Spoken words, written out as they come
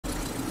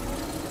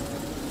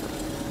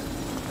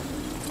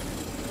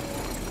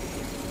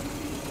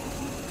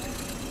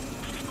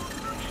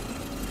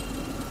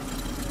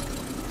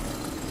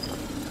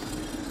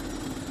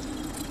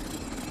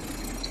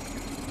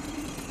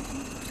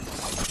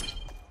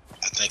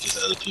think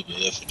it's other people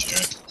here for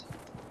drink.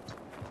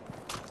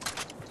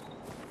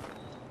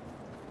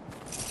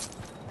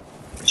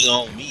 You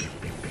on me.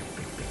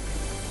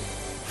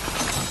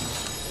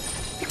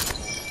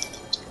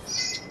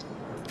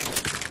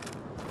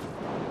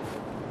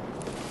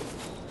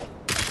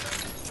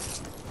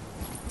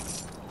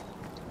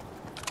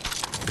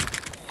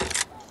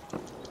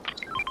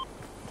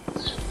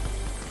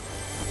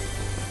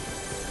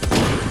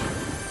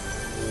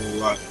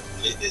 Ooh, I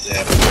lit this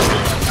ass.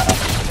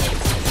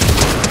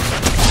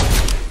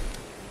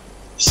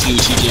 See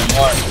what you did,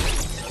 Mark.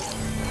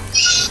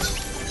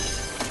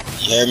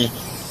 You heard me?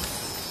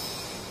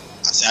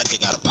 I said I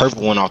just got a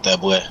purple one off that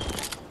boy.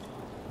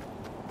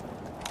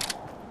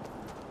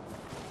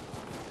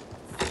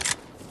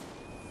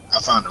 I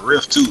found a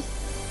rift too.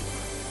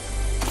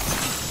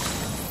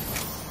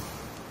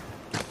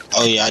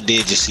 Oh yeah, I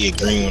did just see a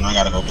green one. I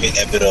gotta go pick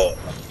that bit up.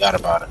 I forgot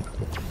about it.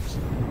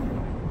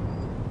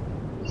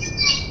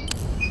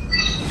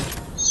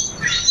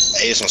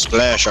 Hey, it's some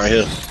splash right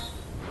here.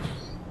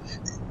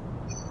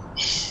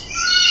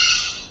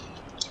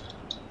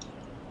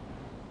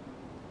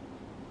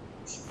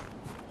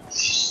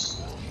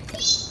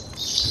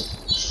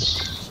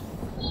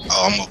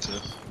 Oh, I'm okay.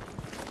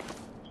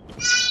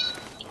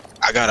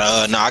 I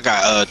got no, I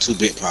got 2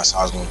 big pots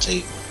I was gonna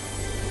take.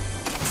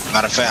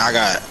 Matter of fact, I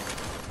got,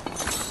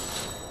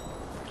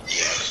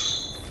 yeah.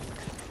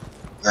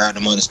 Grab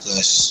the money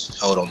splash.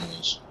 Hold on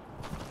those.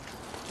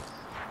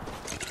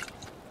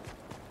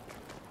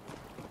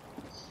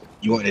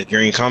 You want this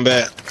green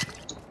combat?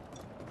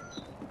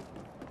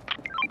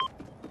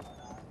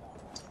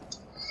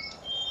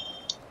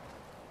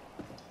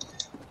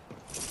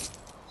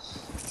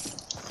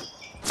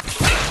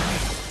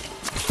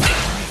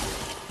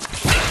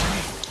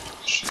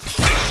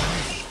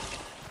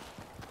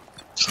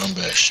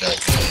 Combat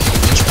shotgun.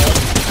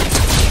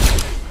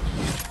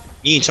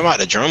 You ain't talking about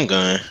the drum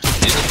gun.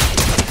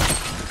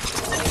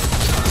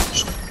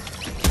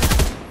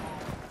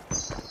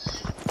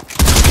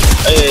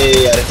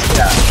 Hey, yeah.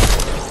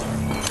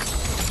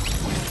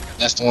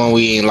 That's the one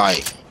we ain't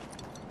like.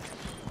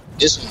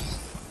 This one.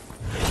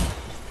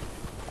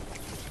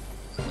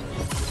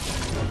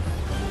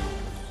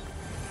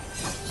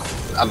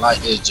 I like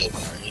this joke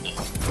right here.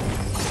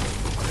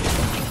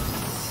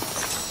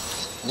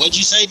 What'd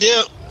you say,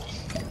 Dip?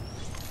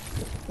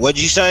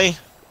 What'd you say?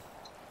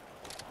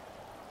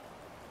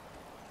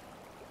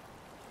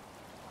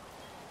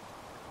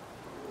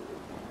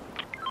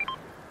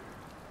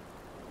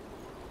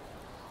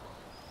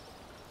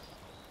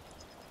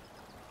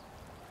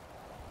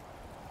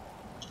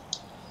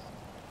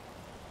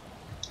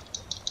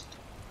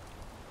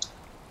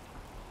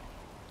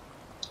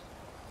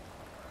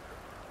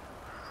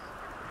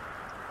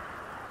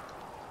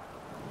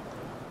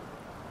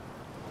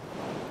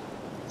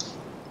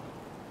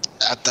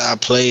 After I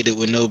played it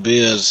with no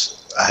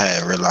bills, I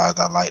had realized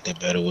I liked it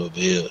better with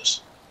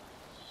bills.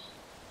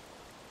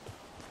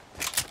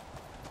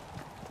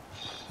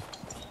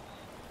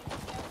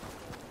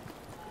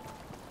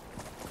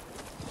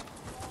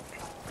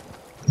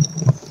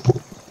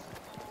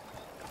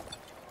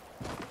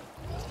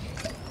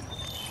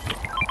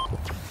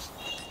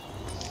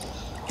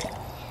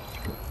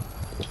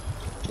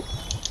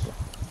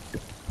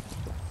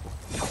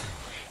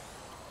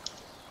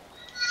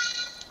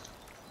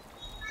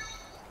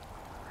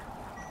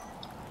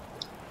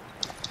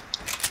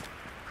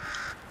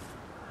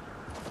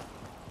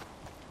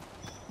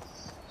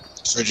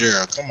 So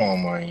Gerald, come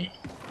on, man.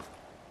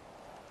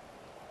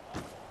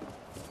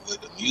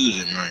 With the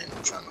music, man,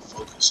 I'm trying to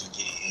focus and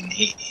get in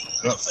hit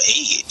up for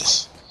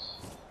heads.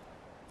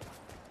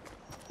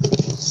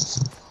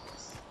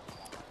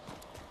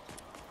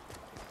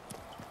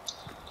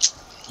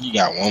 You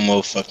got one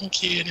more fucking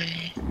kid in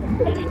me.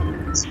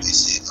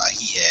 It's it like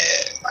he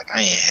had, like I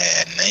ain't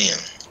had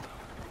none.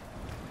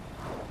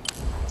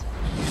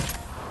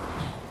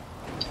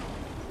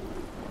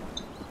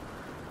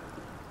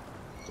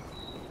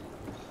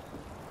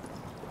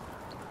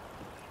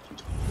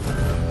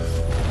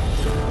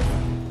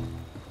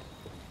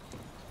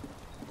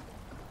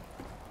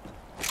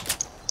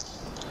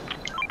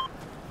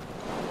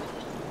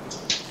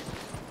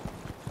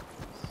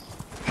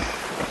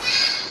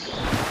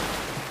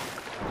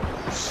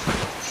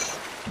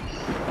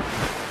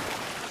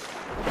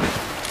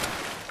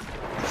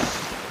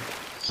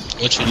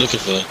 What you looking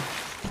for?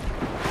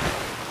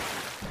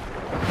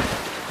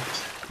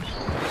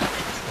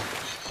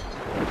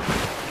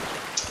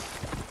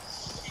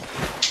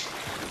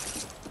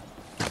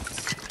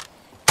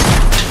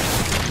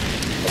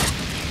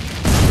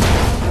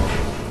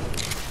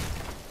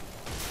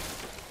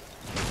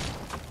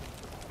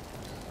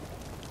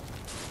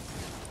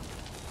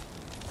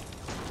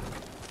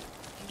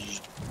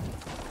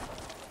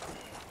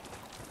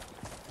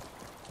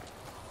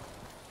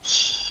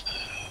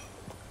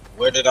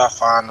 Where did I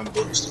find them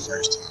books the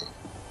first time?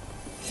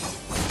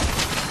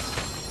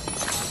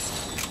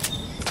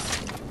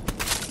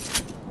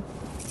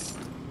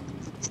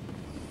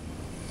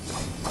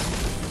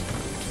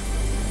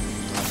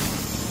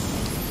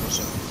 What's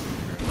up?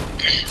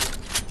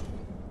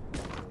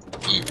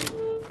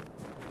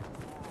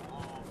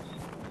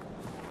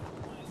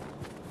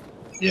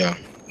 Yeah,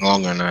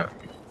 longer than that.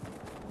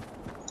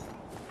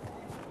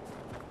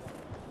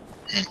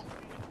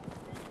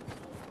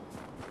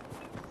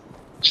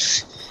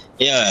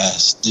 Yeah,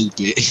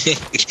 stupid.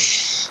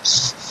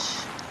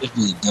 It'd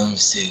be dumb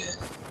as hell.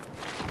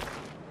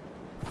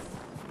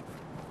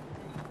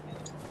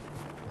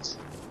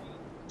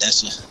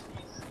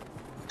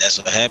 That's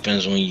what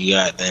happens when you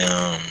got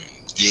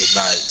get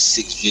about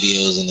 6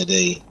 videos in a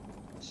day.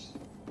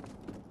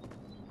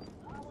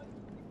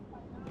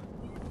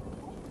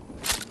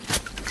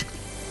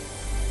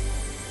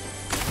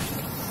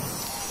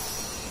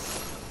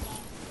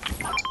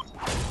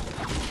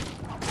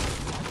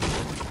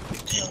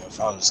 Damn, if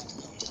I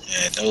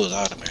had those,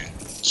 I'd have been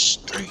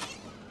straight.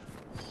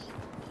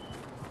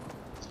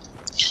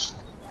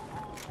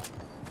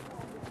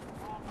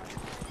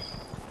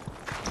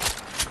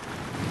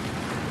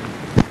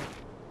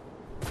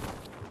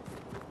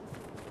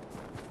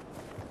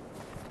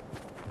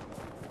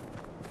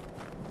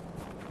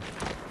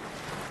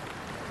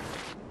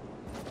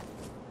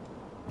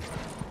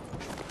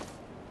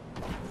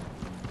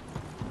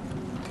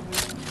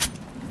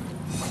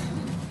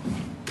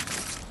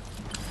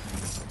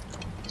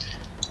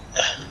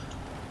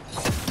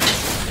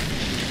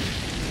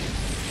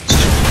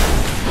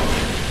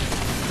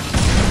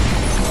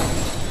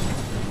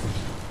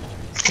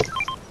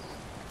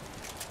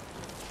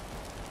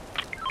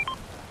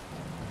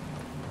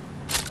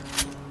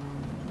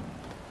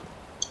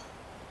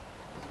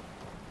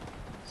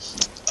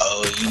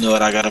 Oh, you know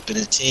what I got up in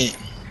the tent?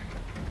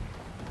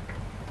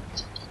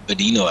 But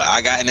do you know what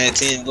I got in that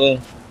tent, boy?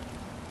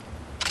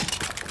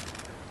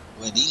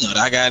 Well, do you know what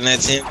I got in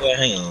that tent, boy?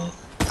 Hang on.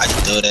 I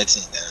just throw that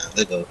tent down.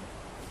 Let go.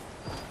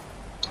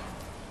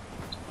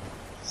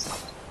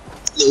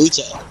 Look,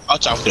 I'm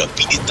trying to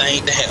beat this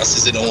thing down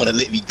since it don't want to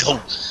let me go.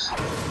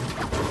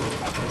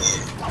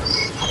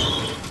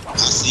 I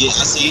see it.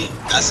 I see it.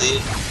 I see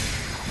it.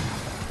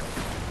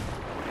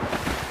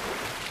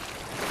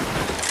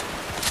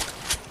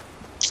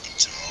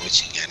 What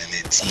you got in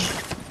that tent?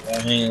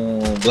 Hang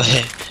on,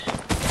 boy.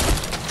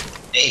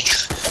 Hey.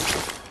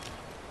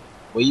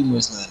 Boy, you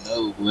must not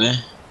know, boy.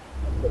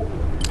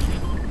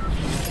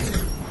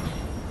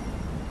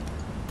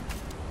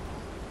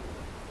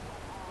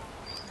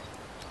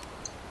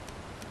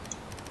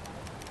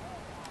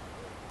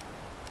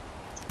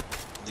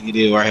 Look at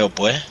it right here,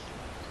 boy.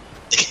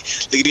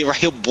 Look at it right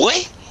here,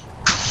 boy.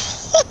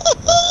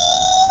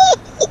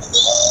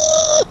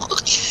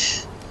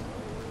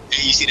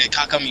 Hey, you see that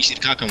cock coming? You see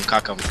the cock coming?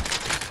 Cock coming.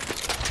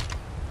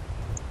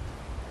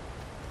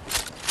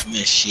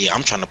 Man, shit,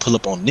 I'm trying to pull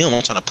up on them.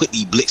 I'm trying to put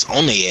these blicks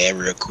on their ass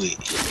real quick.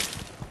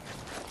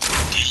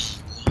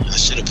 I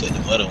should have put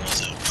them other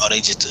ones up. Oh, they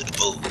just took the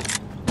boat.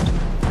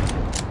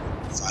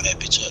 Fire that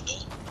bitch up,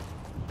 though.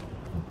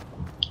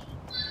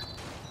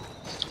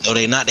 No,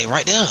 they not. They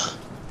right there.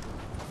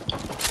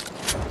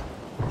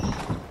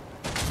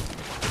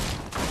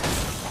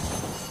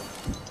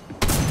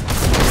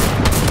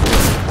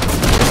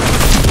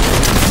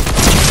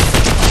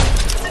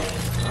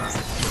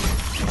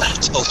 I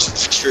told you,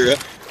 for sure.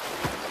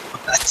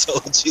 I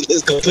told you,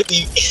 let's go put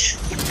these.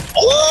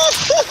 Oh!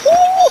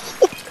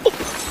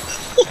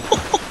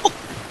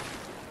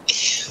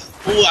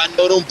 Ooh, I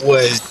know them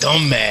boys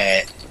dumb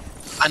mad.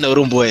 I know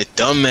them boys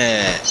dumb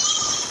mad.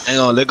 Hang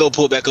on, let's go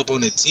pull back up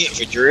on the tent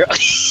for drill.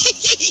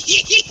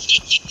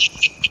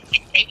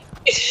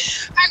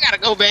 I gotta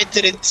go back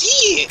to the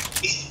tent.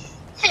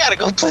 I gotta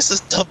go put some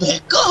stuff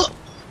back up.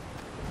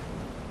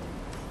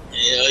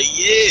 Hell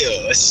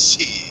yeah,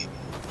 shit.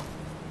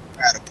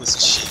 I gotta put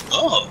some shit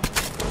up.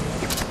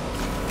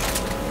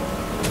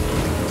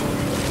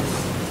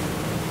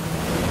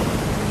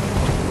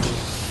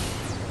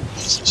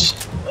 Put some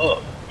shit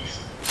up.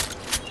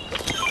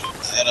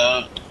 That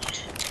up.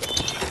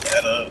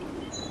 That up.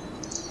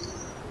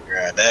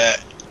 Grab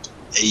that.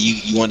 Hey,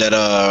 you want that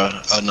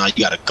oh no, you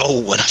gotta go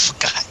when I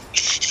forgot.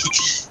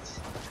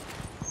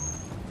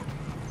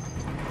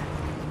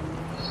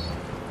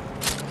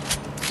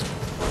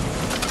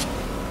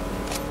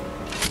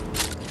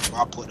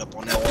 I put up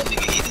on that one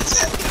nigga, hit his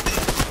ass with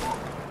that.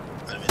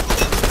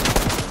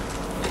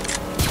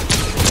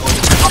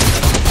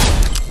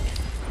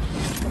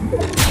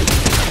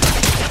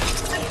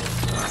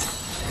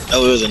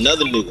 Oh, it was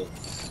another nigga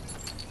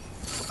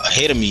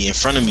ahead of me, in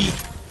front of me.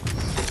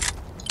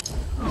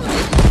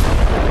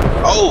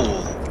 Oh,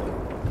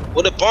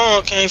 where the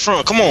bomb came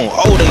from? Come on.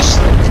 Oh, they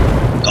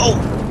go.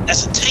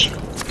 That's a tank.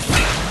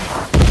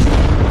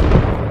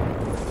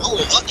 I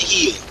went up the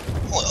hill.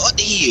 I went up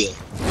the hill.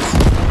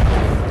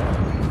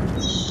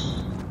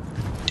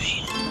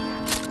 Damn.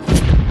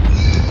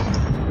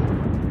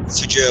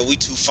 Fajera, we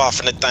too far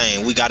from the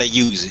thing. We gotta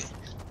use it.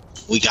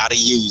 We gotta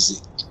use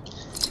it.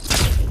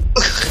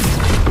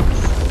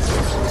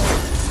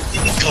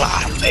 In the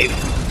glide, baby.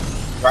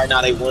 Right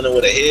now they wondering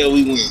where the hell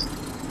we went.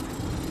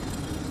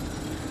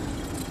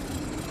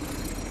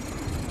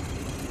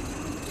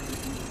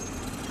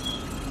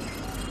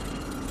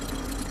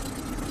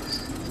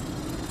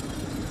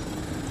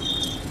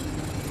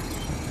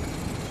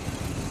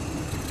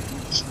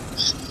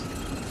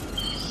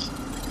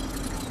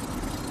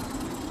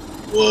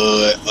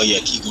 What? Oh yeah,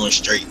 keep going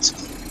straight.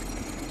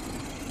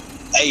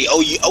 Hey,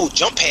 oh,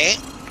 jump pad.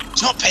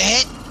 Jump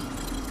pad.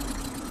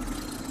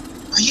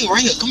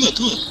 Right here. Come here.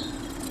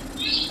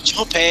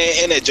 Jump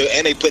pad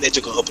and they put that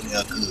joker up in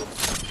there good.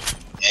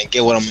 And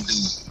get what I'm gonna do.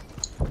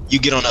 You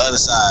get on the other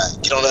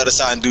side. Get on the other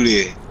side and do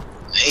that.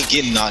 I ain't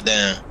getting knocked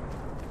down.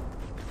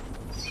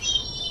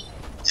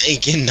 I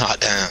ain't getting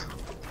knocked down.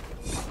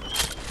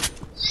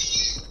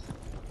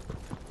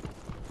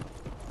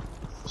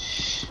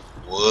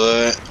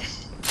 What?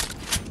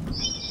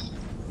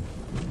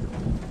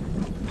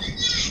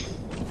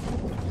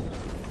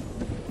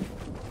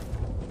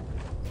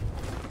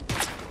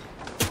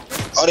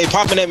 Oh, they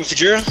popping at me for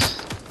Jira?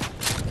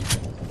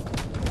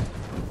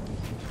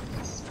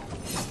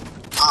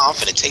 Oh, I'm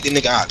finna take the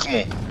nigga out. Come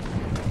on.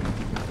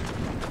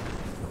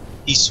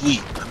 He's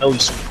sweet. I know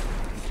he's sweet.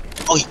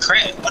 Oh, he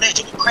cracked. Oh, that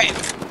joker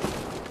cracked.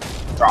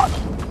 Drop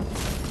him.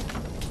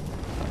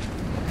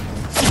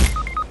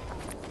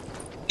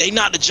 They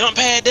knocked the jump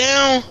pad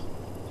down?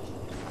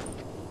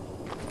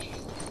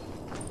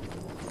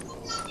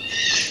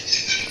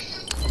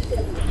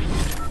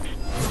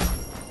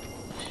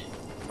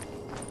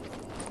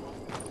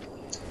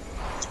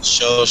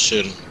 Sure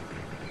shouldn't.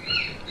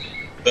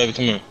 Baby,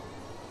 come here.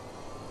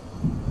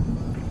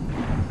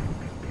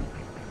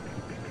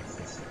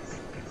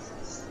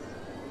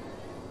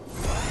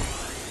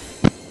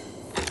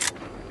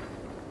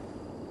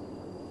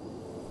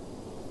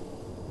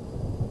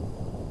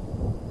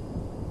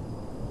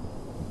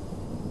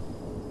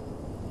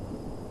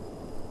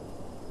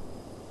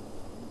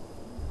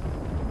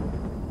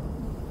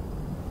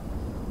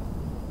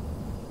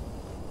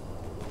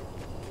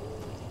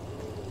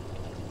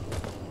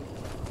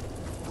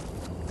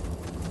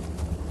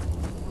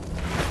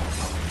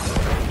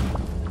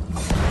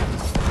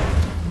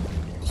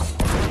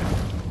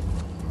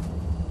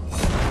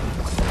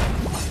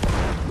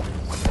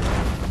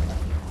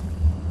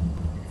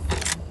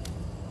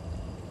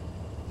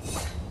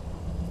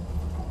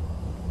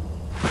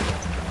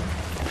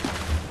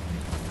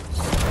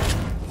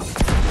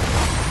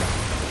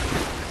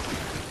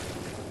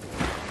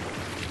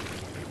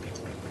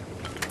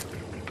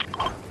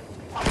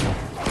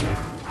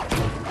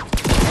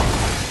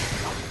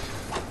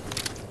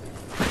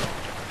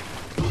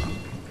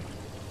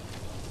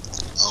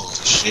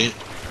 Shit.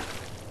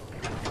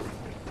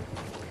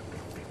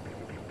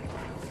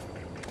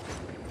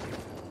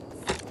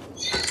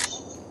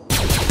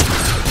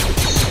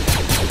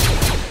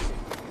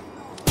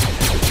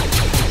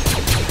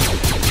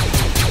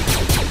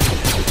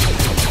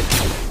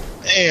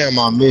 Damn,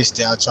 I missed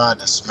it. I tried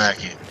to smack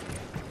it.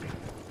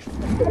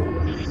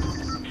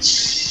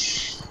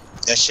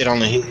 That shit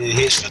only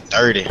hits for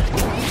 30.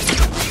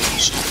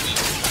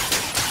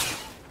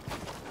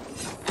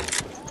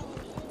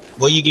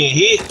 Where you get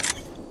hit?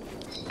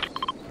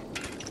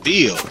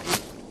 Bill.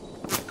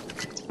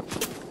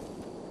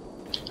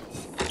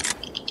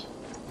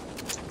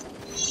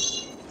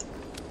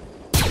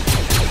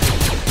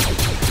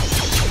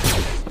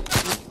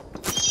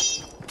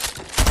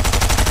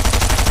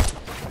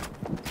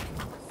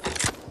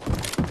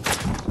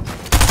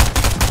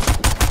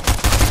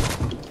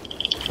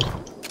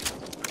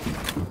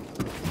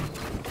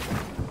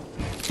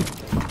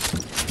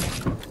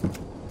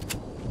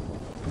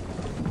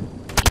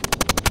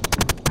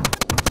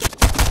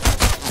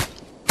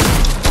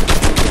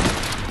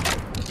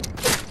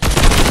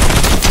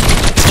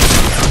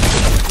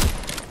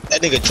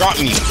 That nigga dropped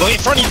me. Go in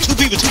front of you. Two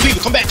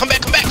people. Come back.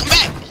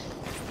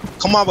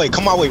 Come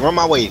my way. Run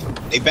my way.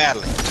 They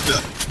battling.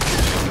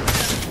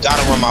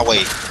 Gotta run my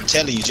way. I'm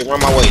telling you, just run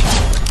my way.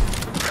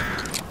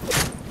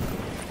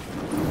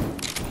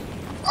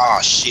 Oh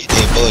shit,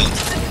 they bullying.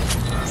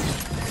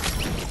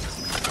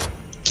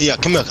 Yeah,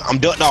 come here. I'm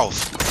ducked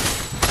off.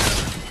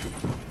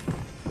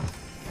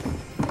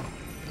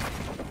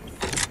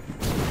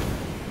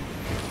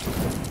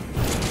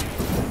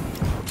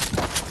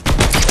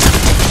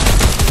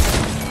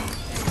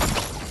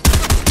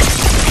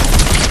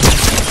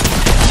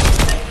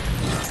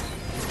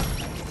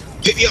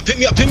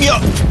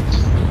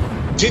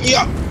 Pick me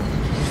up.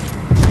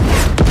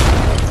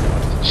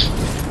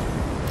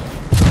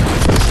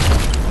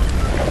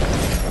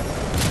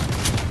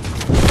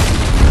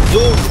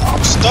 Dude,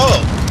 I'm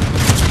stuck.